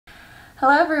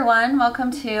Hello everyone,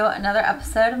 welcome to another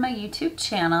episode of my YouTube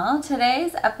channel.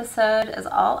 Today's episode is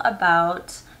all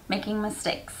about making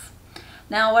mistakes.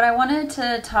 Now what I wanted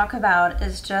to talk about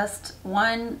is just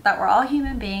one, that we're all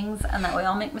human beings and that we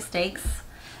all make mistakes,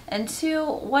 and two,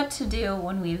 what to do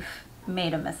when we've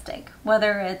made a mistake,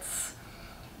 whether it's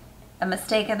a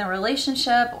mistake in the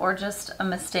relationship or just a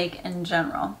mistake in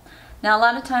general. Now, a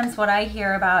lot of times what I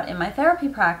hear about in my therapy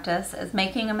practice is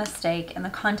making a mistake in the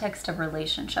context of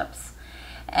relationships.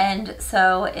 And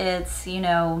so it's,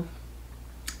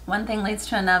 one thing leads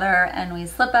to another and we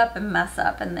slip up and mess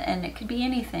up, and it could be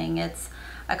anything. It's,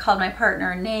 I called my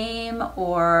partner a name,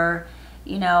 or,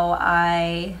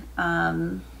 I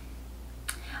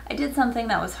did something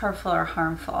that was hurtful or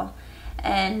harmful.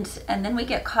 And then we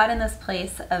get caught in this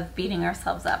place of beating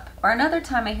ourselves up. Or another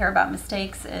time I hear about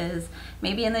mistakes is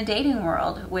maybe in the dating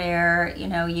world where,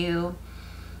 you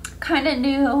kind of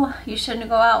knew you shouldn't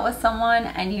go out with someone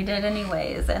and you did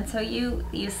anyways. And so you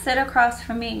sit across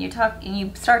from me and you talk and you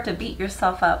start to beat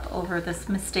yourself up over this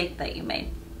mistake that you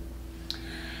made.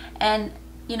 And,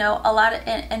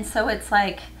 and so it's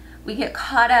like we get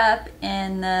caught up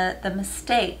in the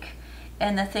mistake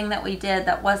and the thing that we did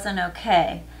that wasn't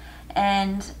okay.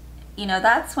 And,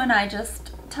 that's when I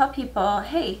just tell people,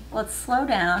 hey, let's slow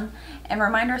down and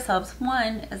remind ourselves,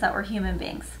 one, is that we're human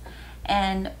beings.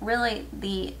 And really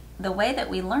the way that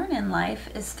we learn in life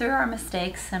is through our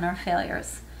mistakes and our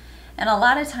failures. And a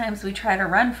lot of times we try to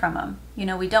run from them.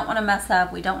 We don't want to mess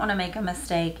up, we don't want to make a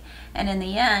mistake. And in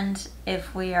the end,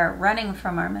 if we are running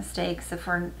from our mistakes,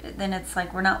 then it's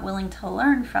like we're not willing to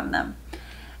learn from them.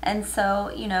 And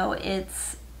so,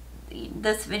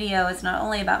 this video is not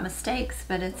only about mistakes,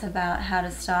 but it's about how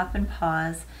to stop and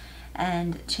pause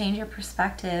and change your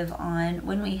perspective on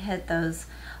when we hit those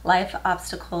life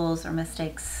obstacles or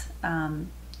mistakes,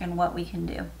 and what we can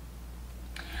do.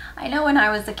 I know when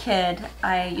I was a kid,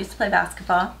 I used to play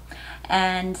basketball,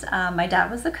 and my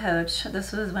dad was the coach.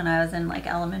 This was when I was in like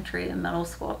elementary and middle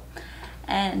school,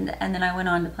 and then I went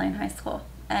on to play in high school.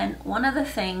 And one of my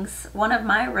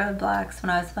roadblocks when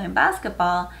I was playing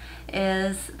basketball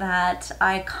is that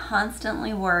I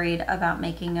constantly worried about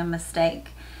making a mistake,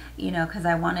 because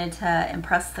I wanted to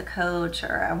impress the coach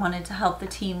or I wanted to help the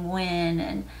team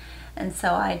win. And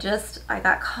so I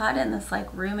got caught in this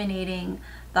like ruminating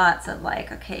thoughts of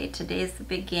like, okay, today's the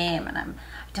big game and I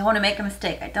don't want to make a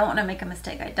mistake. I don't want to make a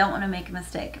mistake. I don't want to make a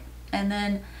mistake. And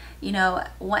then,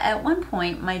 at one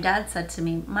point my dad said to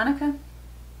me, Monica,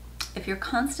 if you're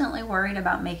constantly worried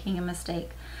about making a mistake,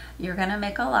 you're going to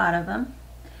make a lot of them,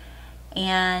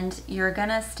 and you're going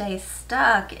to stay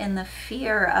stuck in the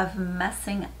fear of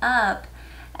messing up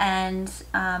and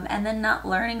then not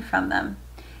learning from them.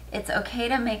 It's okay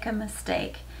to make a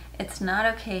mistake. It's not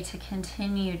okay to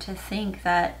continue to think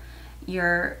that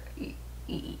you're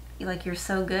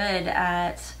so good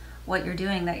at what you're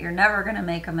doing that you're never going to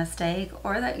make a mistake,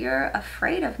 or that you're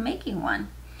afraid of making one.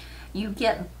 You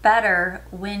get better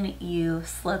when you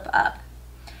slip up.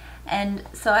 And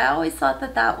so I always thought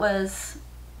that was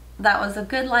a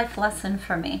good life lesson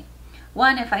for me.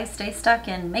 One, if I stay stuck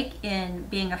in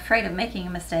being afraid of making a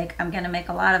mistake, I'm going to make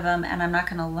a lot of them and I'm not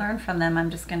going to learn from them. I'm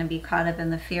just going to be caught up in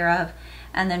the fear of,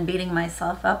 and then beating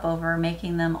myself up over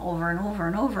making them over and over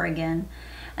and over again.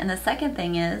 And the second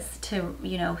thing is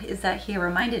is that he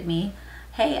reminded me,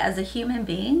 hey, as a human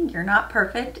being, you're not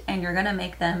perfect and you're going to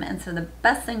make them. And so the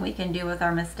best thing we can do with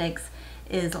our mistakes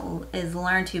is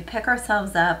learn to pick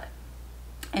ourselves up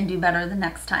and do better the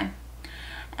next time.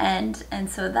 And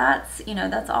so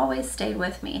that's always stayed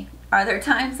with me. Are there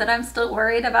times that I'm still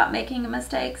worried about making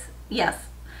mistakes? Yes.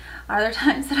 Are there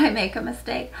times that I make a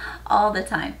mistake? All the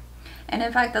time. And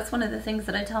in fact, that's one of the things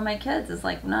that I tell my kids is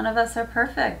like, none of us are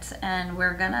perfect and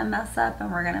we're gonna mess up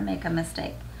and we're gonna make a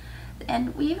mistake.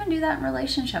 And we even do that in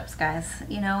relationships, guys.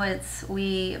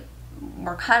 We're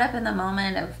caught up in the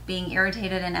moment of being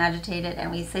irritated and agitated,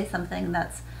 and we say something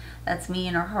that's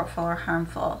mean or hurtful or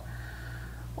harmful.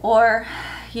 Or,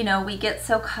 we get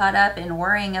so caught up in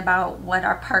worrying about what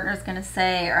our partner's going to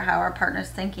say or how our partner's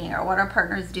thinking or what our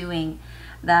partner's doing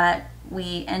that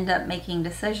we end up making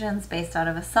decisions based out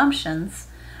of assumptions,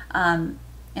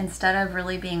 instead of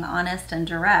really being honest and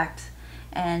direct.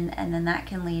 And then that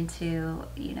can lead to,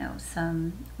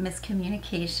 some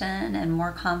miscommunication and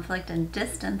more conflict and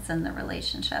distance in the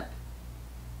relationship.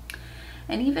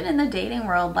 And even in the dating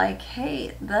world, like,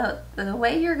 hey, the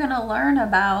way you're going to learn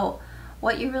about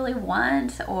what you really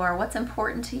want or what's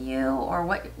important to you or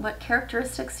what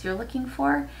characteristics you're looking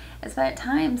for is by at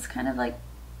times kind of like,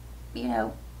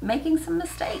 making some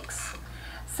mistakes.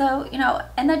 So,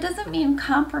 and that doesn't mean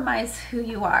compromise who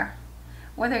you are.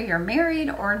 Whether you're married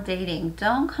or dating,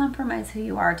 don't compromise who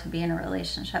you are to be in a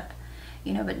relationship.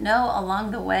 But know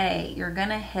along the way you're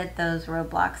gonna hit those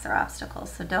roadblocks or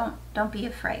obstacles. So don't be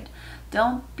afraid.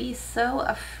 Don't be so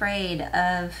afraid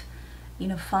of,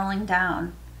 falling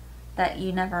down that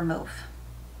you never move.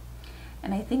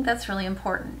 And I think that's really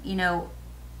important.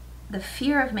 The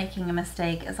fear of making a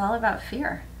mistake is all about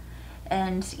fear.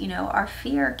 And, our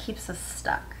fear keeps us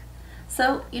stuck.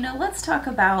 So, let's talk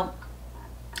about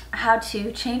how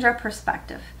to change our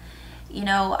perspective.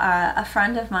 A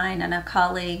friend of mine and a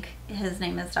colleague, his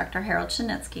name is Dr. Harold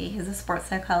Chinitsky. He's a sports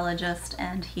psychologist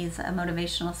and he's a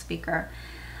motivational speaker.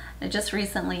 I just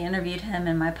recently interviewed him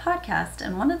in my podcast,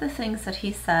 and one of the things that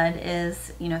he said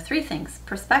is, 3 things: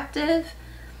 perspective,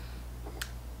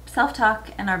 self-talk,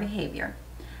 and our behavior.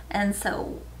 And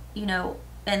so,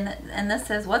 and this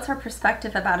is, what's our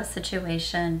perspective about a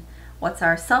situation, what's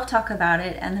our self-talk about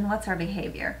it, and then what's our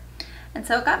behavior. And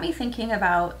so it got me thinking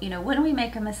about, when we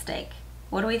make a mistake,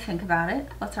 what do we think about it?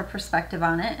 What's our perspective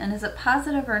on it? And is it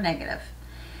positive or negative?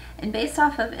 And based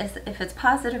off of if it's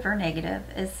positive or negative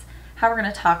is how we're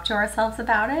going to talk to ourselves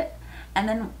about it, and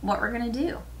then what we're going to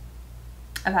do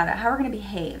about it, how we're going to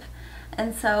behave.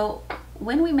 And so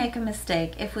when we make a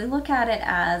mistake, if we look at it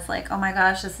as like, oh my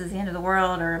gosh, this is the end of the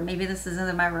world, or maybe this is the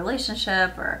end of my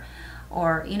relationship, or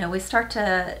we start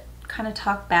to kind of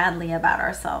talk badly about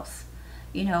ourselves,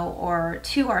 or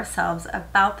to ourselves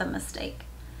about the mistake,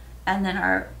 and then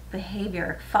our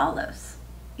behavior follows,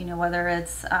 whether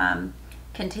it's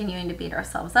continuing to beat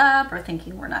ourselves up, or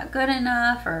thinking we're not good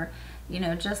enough, or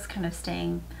just kind of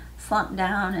staying slumped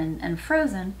down and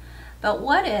frozen. But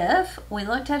what if we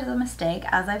looked at the mistake,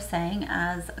 as I'm saying,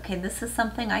 as, okay, this is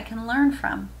something I can learn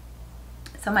from.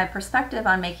 So my perspective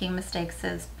on making mistakes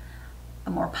is a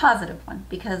more positive one,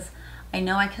 because I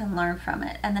know I can learn from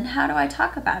it. And then how do I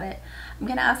talk about it? I'm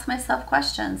going to ask myself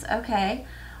questions. Okay,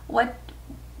 what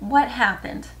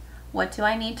happened? What do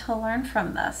I need to learn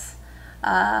from this?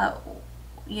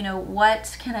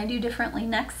 What can I do differently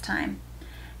next time?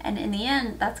 And in the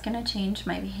end, that's going to change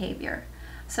my behavior.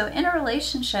 So in a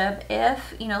relationship,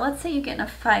 if, let's say you get in a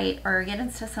fight or get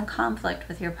into some conflict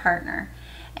with your partner,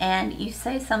 and you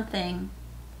say something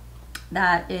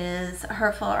that is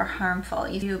hurtful or harmful.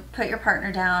 You put your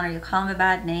partner down, or you call him a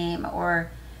bad name,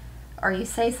 or you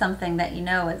say something that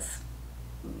is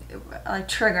a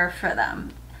trigger for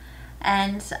them.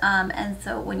 And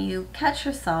so when you catch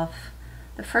yourself,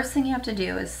 the first thing you have to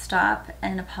do is stop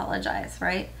and apologize,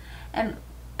 right? And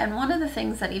one of the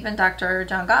things that even Dr.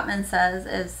 John Gottman says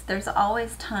is there's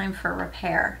always time for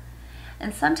repair.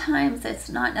 And sometimes it's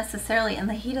not necessarily in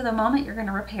the heat of the moment you're going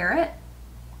to repair it,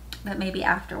 but maybe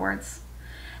afterwards.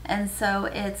 And so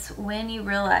it's when you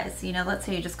realize, let's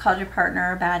say you just called your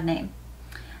partner a bad name,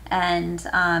 and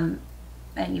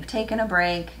you've taken a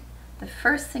break. The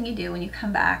first thing you do when you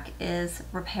come back is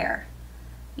repair.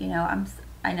 I'm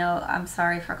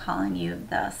sorry for calling you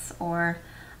this, or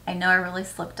I know I really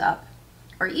slipped up.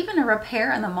 Or even a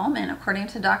repair in the moment, according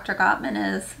to Dr. Gottman,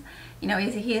 is,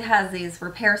 he has these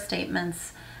repair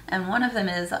statements, and one of them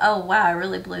is, oh wow, I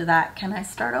really blew that. Can I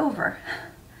start over?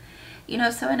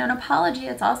 So in an apology,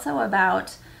 it's also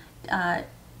about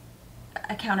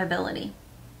accountability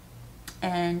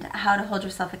and how to hold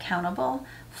yourself accountable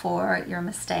for your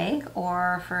mistake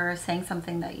or for saying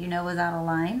something that was out of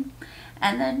line,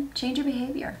 and then change your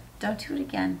behavior. Don't do it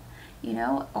again.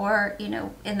 Or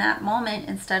in that moment,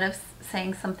 instead of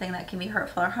saying something that can be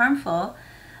hurtful or harmful,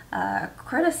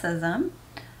 criticism,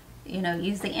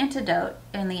 use the antidote.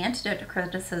 And the antidote to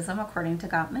criticism, according to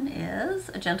Gottman, is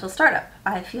a gentle startup.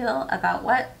 I feel about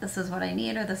what, this is what I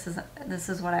need, or this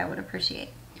is what I would appreciate.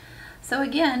 So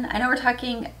again, I know we're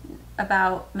talking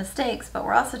about mistakes, but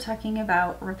we're also talking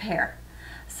about repair.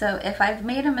 So if I've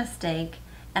made a mistake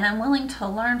and I'm willing to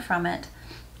learn from it,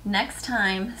 next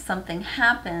time something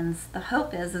happens, the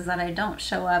hope is that I don't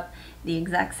show up the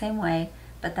exact same way,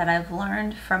 but that I've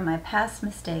learned from my past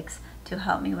mistakes to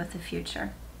help me with the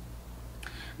future.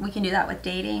 We can do that with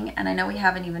dating, and I know we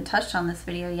haven't even touched on this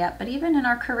video yet, but even in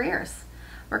our careers,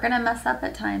 we're going to mess up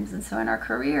at times. And so in our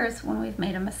careers, when we've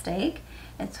made a mistake,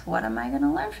 it's, what am I going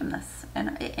to learn from this? And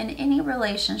in any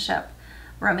relationship,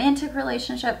 romantic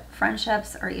relationship,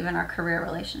 friendships, or even our career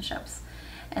relationships.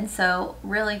 And so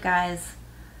really, guys,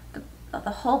 the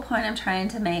whole point I'm trying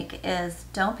to make is,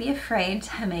 don't be afraid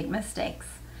to make mistakes.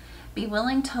 Be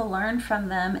willing to learn from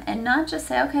them, and not just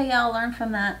say, okay, yeah, I'll learn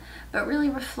from that, but really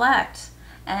reflect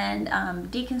and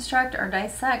deconstruct or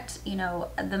dissect,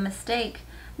 the mistake,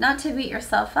 not to beat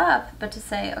yourself up, but to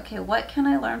say, okay, what can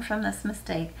I learn from this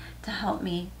mistake to help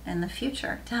me in the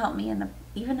future, to help me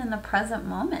even in the present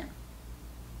moment.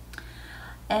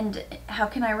 And how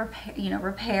can I repair,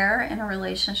 repair in a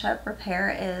relationship?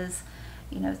 Repair is,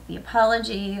 the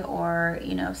apology, or,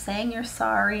 saying you're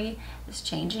sorry, is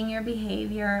changing your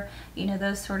behavior,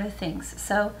 those sort of things.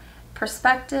 So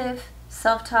perspective,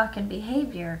 self-talk, and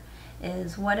behavior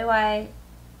is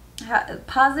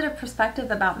positive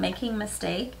perspective about making a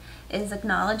mistake is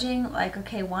acknowledging, like,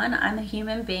 okay, one, I'm a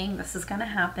human being, this is going to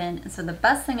happen, and so the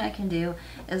best thing I can do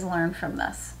is learn from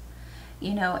this.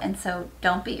 And so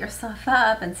don't beat yourself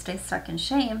up and stay stuck in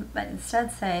shame, but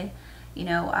instead say,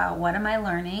 what am I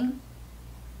learning?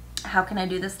 How can I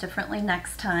do this differently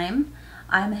next time?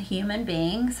 I'm a human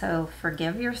being, so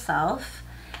forgive yourself,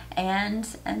 and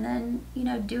then,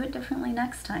 do it differently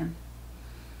next time.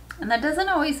 And that doesn't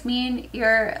always mean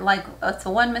you're like, it's a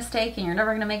one mistake and you're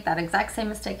never going to make that exact same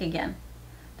mistake again.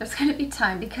 There's going to be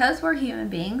time, because we're human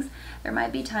beings, there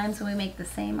might be times when we make the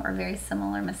same or very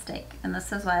similar mistake. And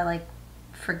this is why I like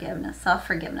forgiveness,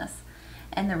 self-forgiveness,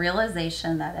 and the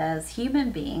realization that as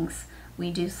human beings, we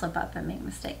do slip up and make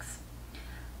mistakes.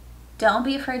 Don't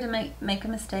be afraid to make a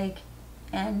mistake.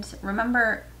 And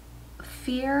remember,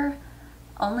 fear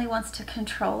only wants to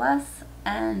control us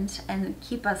and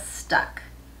keep us stuck.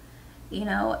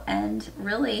 And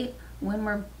really, when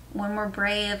we're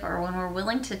brave, or when we're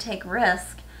willing to take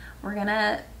risk, we're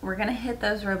gonna hit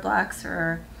those roadblocks,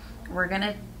 or we're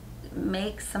gonna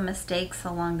make some mistakes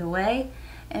along the way.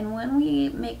 And when we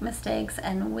make mistakes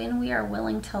and when we are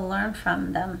willing to learn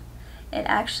from them, it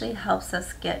actually helps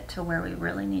us get to where we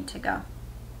really need to go.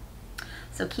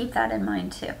 So keep that in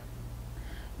mind too.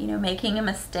 Making a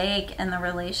mistake in the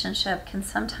relationship can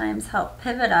sometimes help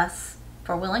pivot us, if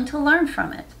we're willing to learn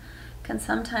from it, can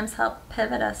sometimes help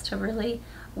pivot us to really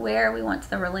where we want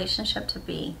the relationship to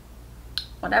be,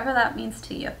 whatever that means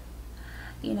to you.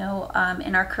 In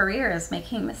our careers,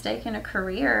 making a mistake in a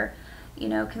career,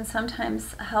 can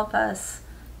sometimes help us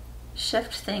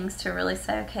shift things to really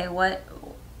say, okay, what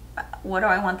do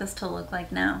I want this to look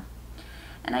like now?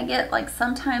 And I get, like,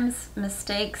 sometimes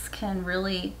mistakes can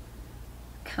really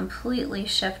completely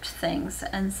shift things.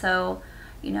 And so,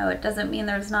 it doesn't mean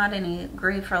there's not any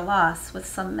grief or loss with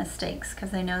some mistakes,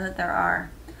 because I know that there are.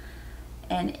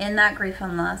 And in that grief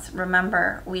and loss,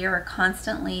 remember, we are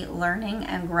constantly learning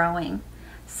and growing.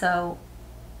 So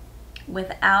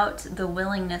without the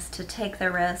willingness to take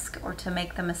the risk, or to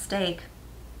make the mistake,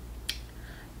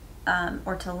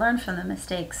 or to learn from the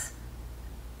mistakes,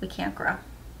 we can't grow.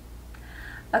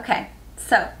 Okay,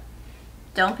 so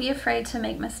don't be afraid to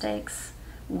make mistakes.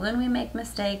 When we make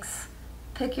mistakes,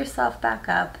 pick yourself back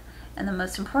up, and the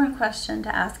most important question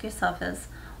to ask yourself is,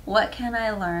 what can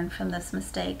I learn from this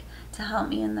mistake to help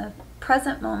me in the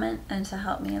present moment and to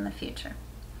help me in the future?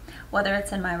 Whether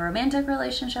it's in my romantic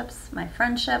relationships, my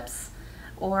friendships,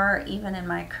 or even in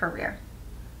my career.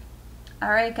 All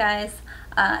right, guys,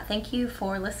 thank you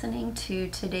for listening to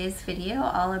today's video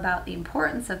all about the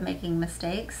importance of making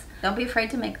mistakes. Don't be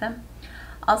afraid to make them.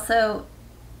 Also,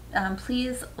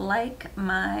 please like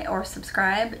or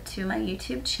subscribe to my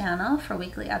YouTube channel for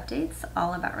weekly updates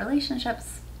all about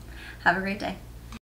relationships. Have a great day.